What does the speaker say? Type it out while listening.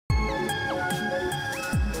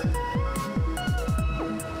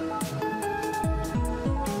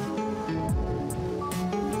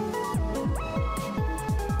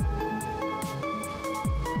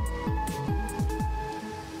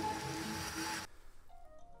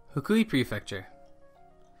Fukui Prefecture.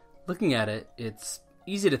 Looking at it, it's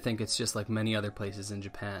easy to think it's just like many other places in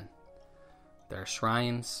Japan. There are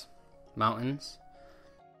shrines, mountains,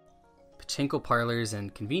 pachinko parlors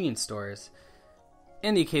and convenience stores,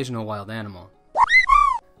 and the occasional wild animal.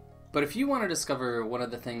 But if you want to discover one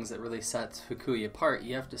of the things that really sets Fukui apart,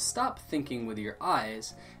 you have to stop thinking with your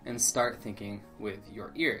eyes and start thinking with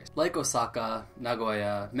your ears. Like Osaka,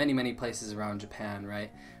 Nagoya, many places around Japan,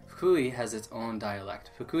 right? Fukui has its own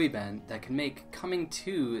dialect, Fukui-ben, that can make coming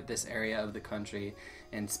to this area of the country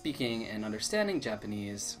and speaking and understanding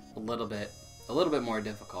Japanese a little bit more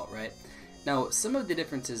difficult, right? Now, some of the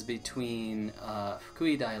differences between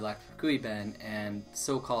Fukui dialect, Fukui-ben, and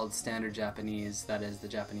so-called standard Japanese, that is the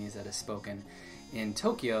Japanese that is spoken in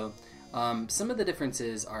Tokyo, some of the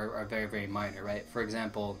differences are very minor, right? For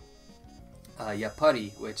example,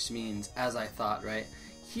 yappari, which means as I thought, right?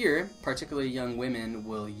 Here, particularly young women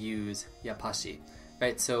will use yappashi,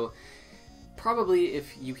 right? So probably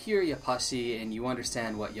if you hear yappashi and you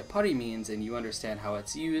understand what yappari means and you understand how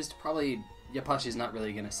it's used, probably yappashi is not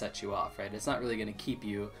really going to set you off, right? It's not really going to keep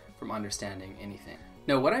you from understanding anything.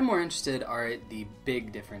 Now, what I'm more interested are the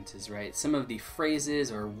big differences, right? Some of the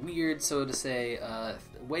phrases or weird, so to say,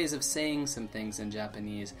 ways of saying some things in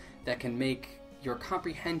Japanese that can make your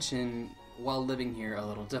comprehension while living here a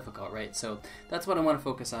little difficult, right? So that's what I want to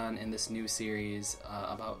focus on in this new series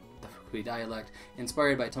about the Fukui dialect,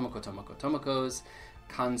 inspired by Tomoko's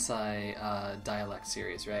Kansai dialect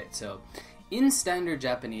series, right? So in standard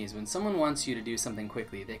Japanese, when someone wants you to do something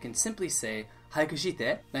quickly, they can simply say, "Hayo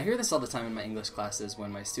shine." Now, I hear this all the time in my English classes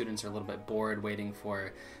when my students are a little bit bored waiting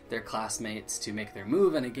for their classmates to make their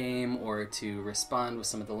move in a game or to respond with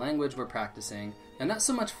some of the language we're practicing. And not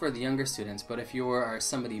so much for the younger students, but if you are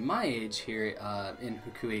somebody my age here in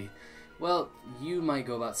Fukui, well, you might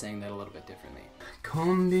go about saying that a little bit differently.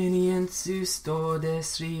 Convenience store de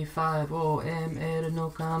 35OML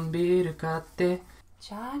の缶ビール買って。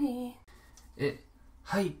チャーリー。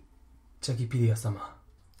はい、Chukkipedia様。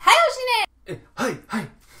はよしねえ。はい。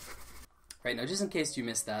Right, now just in case you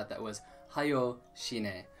missed that, that was Hayo shine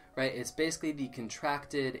え, right? It's basically the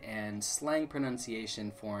contracted and slang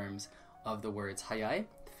pronunciation forms of the words hayai,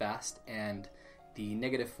 fast, and the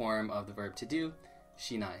negative form of the verb to do,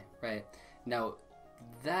 shinai, right? Now,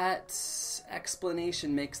 that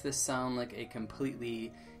explanation makes this sound like a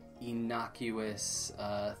completely innocuous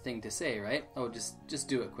thing to say, right? Oh, just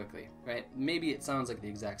do it quickly, right? Maybe it sounds like the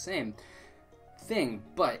exact same thing,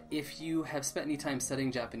 but if you have spent any time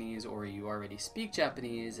studying Japanese or you already speak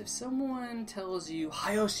Japanese, if someone tells you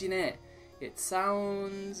hayo shineえ, it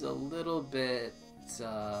sounds a little bit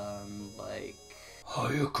like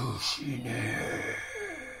hayaku shineえ.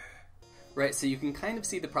 Right, so you can kind of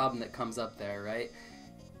see the problem that comes up there, right?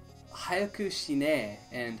 Hayaku shineえ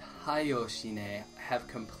and hayo shineえhave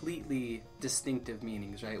completely distinctive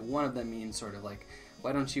meanings, right? One of them means sort of like,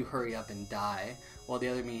 why don't you hurry up and die? While the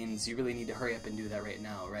other means you really need to hurry up and do that right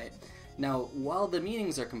now, right? Now, while the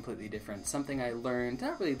meanings are completely different, something I learned,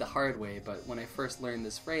 not really the hard way, but when I first learned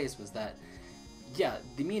this phrase was that, yeah,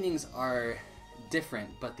 the meanings are different,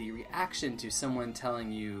 but the reaction to someone telling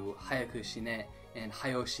you hayaku shineえand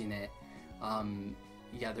hayo shineえ,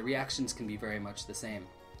 yeah, the reactions can be very much the same.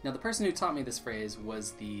 Now, the person who taught me this phrase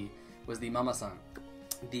was the mama-san,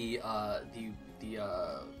 the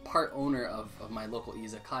part owner of my local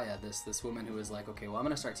izakaya, this woman who was like, okay, well, I'm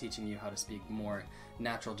going to start teaching you how to speak more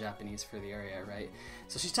natural Japanese for the area, right?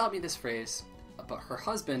 So she taught me this phrase, but her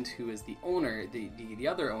husband, who is the owner, the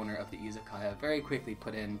other owner of the izakaya, very quickly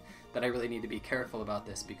put in that I really need to be careful about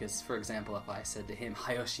this because, for example, if I said to him,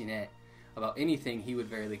 hayo shineえ, about anything, he would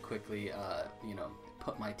very quickly,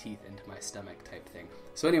 put my teeth into my stomach type thing.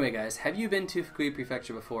 So anyway, guys, have you been to Fukui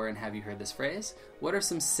Prefecture before and have you heard this phrase? What are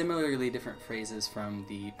some similarly different phrases from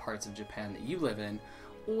the parts of Japan that you live in?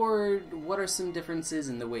 Or what are some differences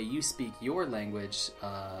in the way you speak your language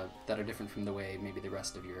that are different from the way maybe the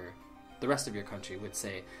rest of your country would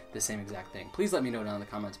say the same exact thing? Please let me know down in the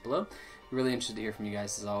comments below. I'm really interested to hear from you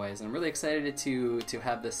guys as always, and I'm really excited to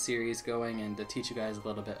have this series going and to teach you guys a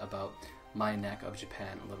little bit about my neck of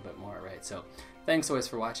Japan a little bit more, right? So thanks always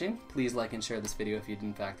for watching. Please like and share this video if you did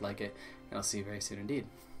in fact like it, and I'll see you very soon indeed.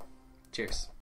 Cheers.